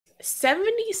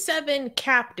77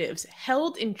 captives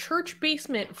held in church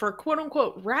basement for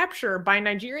quote-unquote rapture by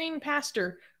Nigerian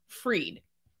pastor freed.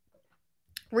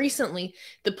 Recently,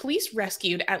 the police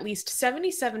rescued at least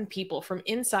 77 people from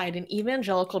inside an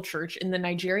evangelical church in the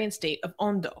Nigerian state of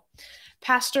Ondo.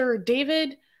 Pastor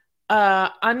David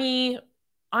Anifowoshe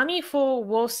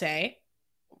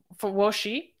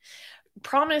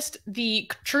promised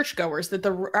the churchgoers that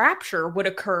the rapture would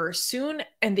occur soon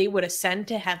and they would ascend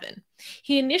to heaven.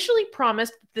 He initially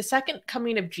promised the second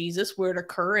coming of Jesus would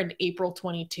occur in April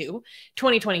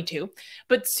 2022,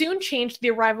 but soon changed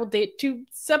the arrival date to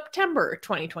September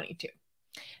 2022.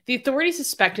 The authorities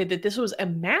suspected that this was a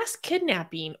mass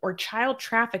kidnapping or child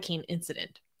trafficking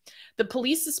incident. The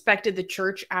police inspected the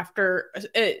church after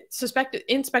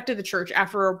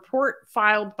a report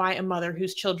filed by a mother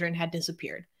whose children had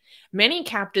disappeared. Many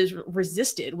captives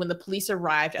resisted when the police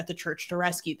arrived at the church to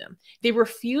rescue them. They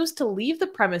refused to leave the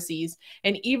premises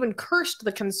and even cursed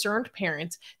the concerned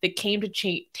parents that came to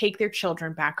take their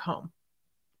children back home.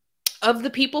 Of the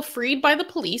people freed by the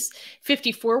police,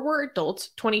 54 were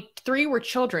adults, 23 were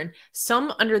children,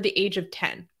 some under the age of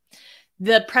 10.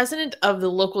 The president of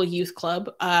the local youth club,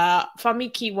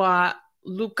 Famakinwa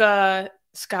Lucaskakaki,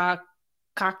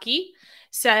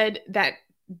 said that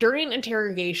during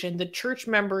interrogation, the church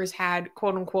members had,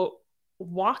 quote unquote,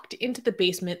 walked into the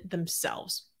basement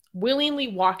themselves, willingly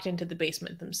walked into the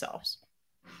basement themselves.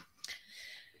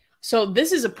 So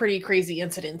this is a pretty crazy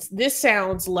incident. This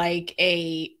sounds like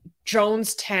a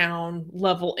Jonestown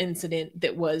level incident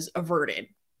that was averted.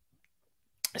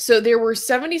 So there were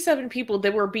 77 people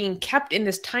that were being kept in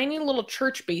this tiny little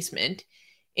church basement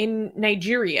in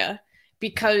Nigeria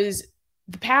because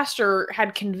the pastor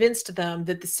had convinced them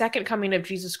that the second coming of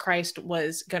Jesus Christ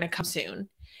was going to come soon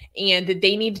and that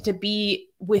they needed to be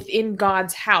within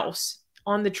God's house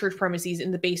on the church premises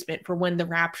in the basement for when the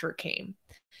rapture came.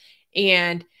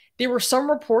 And there were some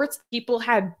reports people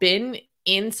had been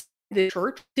in the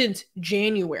church since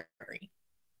January.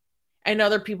 And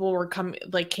other people were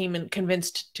came and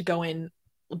convinced to go in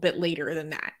a bit later than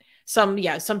that. Some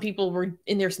people were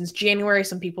in there since January.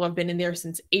 Some people have been in there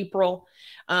since April.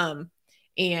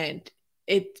 And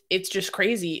it's just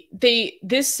crazy.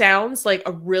 This sounds like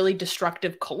a really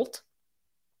destructive cult.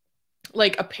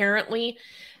 Like apparently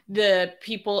the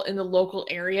people in the local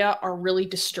area are really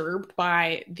disturbed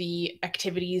by the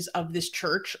activities of this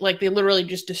church. Like they literally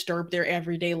just disturb their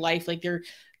everyday life. Like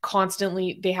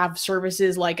they have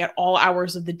services like at all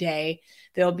hours of the day.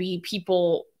 There'll be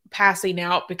people passing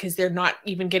out because they're not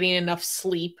even getting enough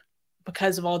sleep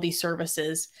because of all these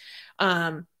services.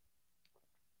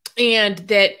 And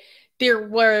that there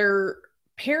were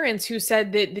parents who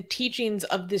said that the teachings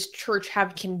of this church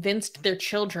have convinced their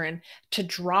children to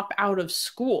drop out of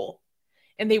school,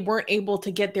 and they weren't able to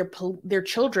get their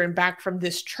children back from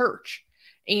this church.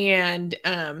 And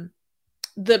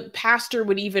the pastor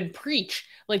would even preach,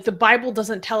 like, the Bible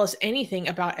doesn't tell us anything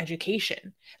about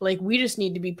education. Like, we just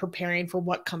need to be preparing for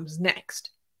what comes next.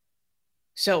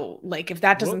 So, like, if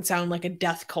that doesn't sound like a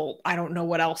death cult, I don't know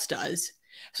what else does.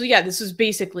 So yeah, this is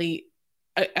basically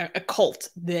a cult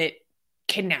that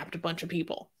kidnapped a bunch of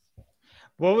people.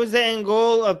 What was the end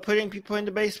goal of putting people in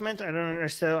the basement? I don't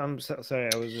understand. I'm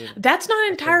sorry. That's not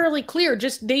entirely clear.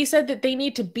 Just they said that they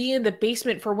need to be in the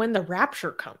basement for when the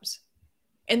rapture comes,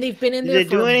 and they've been in there. Did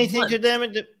they do anything to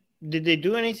them? Did they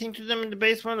do anything to them in the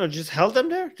basement, or just held them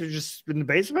there? They're just in the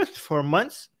basement for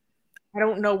months. I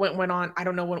don't know what went on. I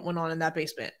don't know what went on in that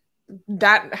basement.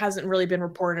 That hasn't really been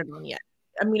reported on yet.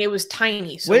 I mean, it was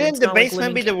tiny. So wouldn't the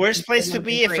basement be the worst place to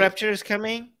be if Rapture is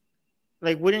coming?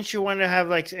 Like, wouldn't you want to have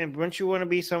wouldn't you want to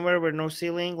be somewhere with no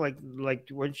ceiling? Like,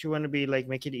 wouldn't you want to be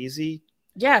make it easy?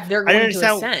 Yeah, if they're going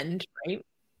to ascend, right?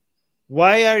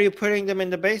 Why are you putting them in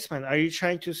the basement? Are you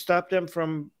trying to stop them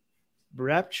from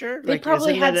Rapture? They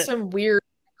probably had some weird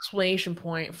explanation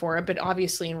point for it, but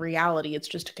obviously in reality, it's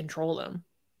just to control them.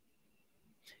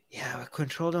 Yeah,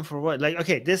 control them for what?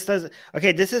 This is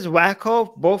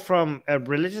wacko, both from a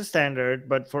religious standard,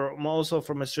 but also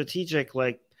from a strategic,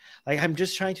 I'm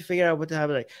just trying to figure out what to have.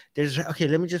 Let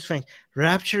me just think.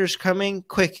 Rapture is coming,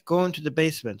 quick, go into the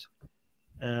basement.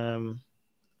 Doesn't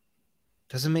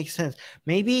make sense.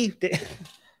 Maybe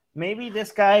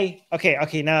this guy.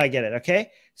 Okay, now I get it.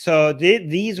 Okay, so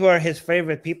these were his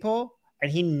favorite people, and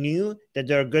he knew that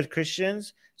they're good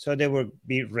Christians, so they would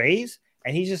be raised,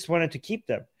 and he just wanted to keep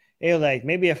them.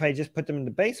 Maybe if I just put them in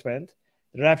the basement,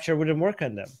 the rapture wouldn't work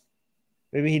on them.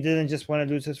 Maybe he didn't just want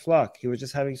to lose his flock. He was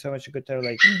just having so much a good time,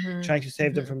 trying to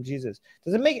save them from Jesus.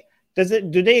 Do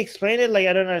they explain it?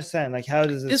 I don't understand. How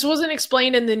does this? This wasn't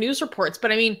explained in the news reports,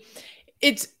 but I mean,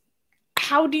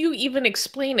 how do you even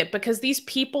explain it? Because these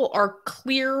people are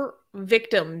clear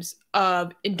victims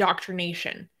of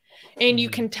indoctrination. And you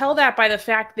can tell that by the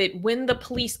fact that when the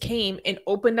police came and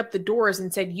opened up the doors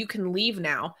and said, you can leave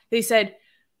now, they said,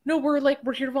 no, we're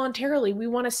here voluntarily. We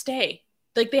want to stay.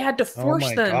 Like, they had to force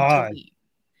them to leave.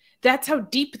 That's how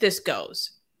deep this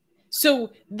goes.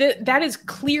 So that is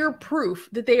clear proof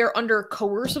that they are under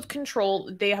coercive control.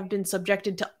 They have been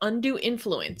subjected to undue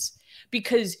influence,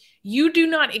 because you do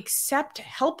not accept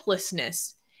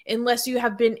helplessness unless you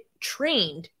have been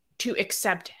trained to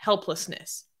accept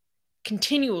helplessness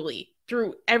continually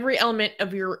through every element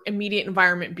of your immediate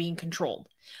environment being controlled.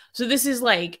 So this is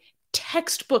like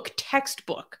textbook,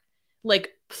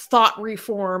 like thought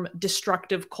reform,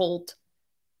 destructive cult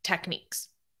techniques.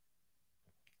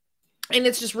 And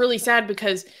it's just really sad,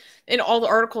 because in all the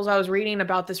articles I was reading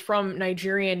about this from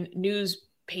Nigerian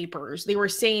newspapers, they were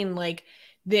saying like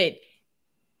that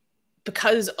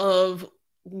because of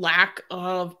lack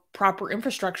of proper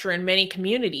infrastructure in many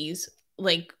communities,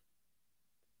 like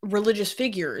religious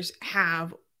figures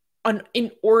have an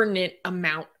inordinate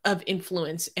amount of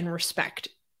influence and respect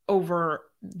over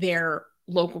their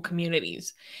local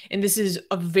communities. And this is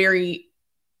a very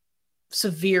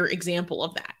severe example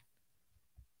of that.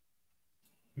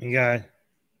 Yeah.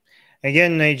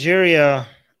 Again, Nigeria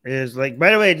is like,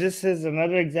 by the way, this is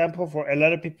another example for a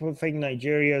lot of people think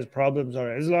Nigeria's problems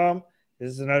are Islam.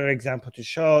 This is another example to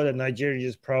show that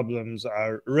Nigeria's problems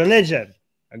are religion.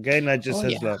 Okay, not just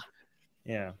Islam.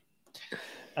 Yeah.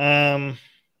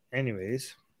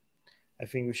 Anyways, I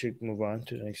think we should move on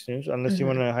to the next news, unless you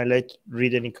want to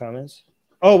read any comments.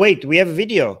 Oh, wait, we have a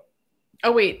video.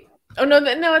 Oh, wait. Oh, no,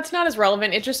 it's not as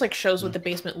relevant. It just like shows what the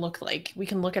basement looked like. We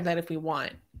can look at that if we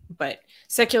want. But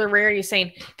Secular Rarity is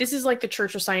saying, this is like the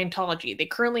Church of Scientology. They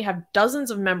currently have dozens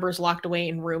of members locked away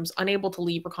in rooms, unable to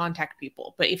leave or contact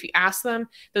people. But if you ask them,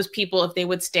 those people, if they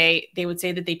would stay, they would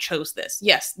say that they chose this.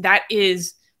 Yes, that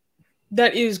is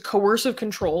coercive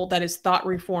control. That is thought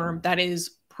reform. That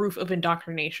is proof of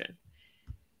indoctrination.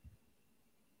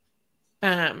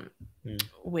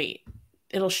 Wait,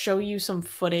 it'll show you some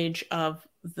footage of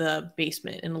the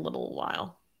basement in a little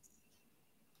while.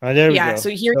 Oh, there we go.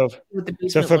 So here,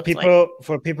 so for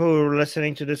people who are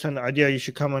listening to this on audio, you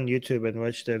should come on YouTube and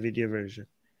watch the video version.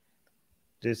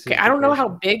 Okay, I don't know how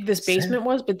big this basement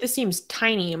was, but this seems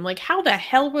tiny. I'm like, how the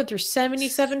hell were there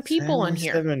 77 people in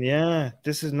here? 77, yeah.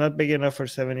 This is not big enough for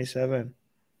 77.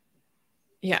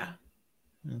 Yeah.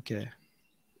 Okay.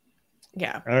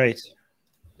 Yeah. All right.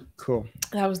 Cool.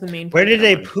 That was the main point. Where did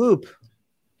they poop?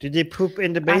 Did they poop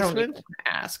in the basement? I don't even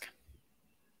ask.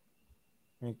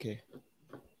 Okay.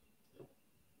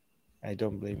 I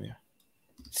don't blame you.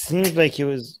 Seems like it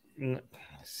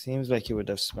would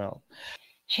have smelled.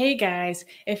 Hey guys,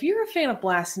 if you're a fan of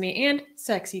Blasphemy and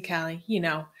Sexy Callie,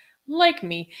 like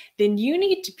me, then you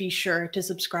need to be sure to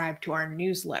subscribe to our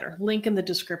newsletter. Link in the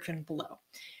description below.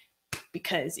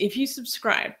 Because if you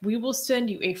subscribe, we will send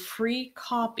you a free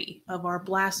copy of our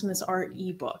Blasphemous Art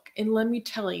ebook. And let me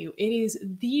tell you, it is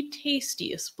the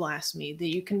tastiest blasphemy that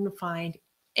you can find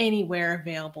anywhere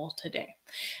available today.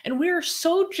 And we are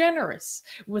so generous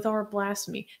with our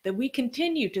blasphemy that we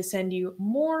continue to send you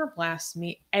more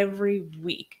blasphemy every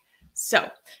week. So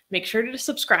make sure to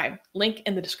subscribe. Link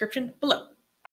in the description below.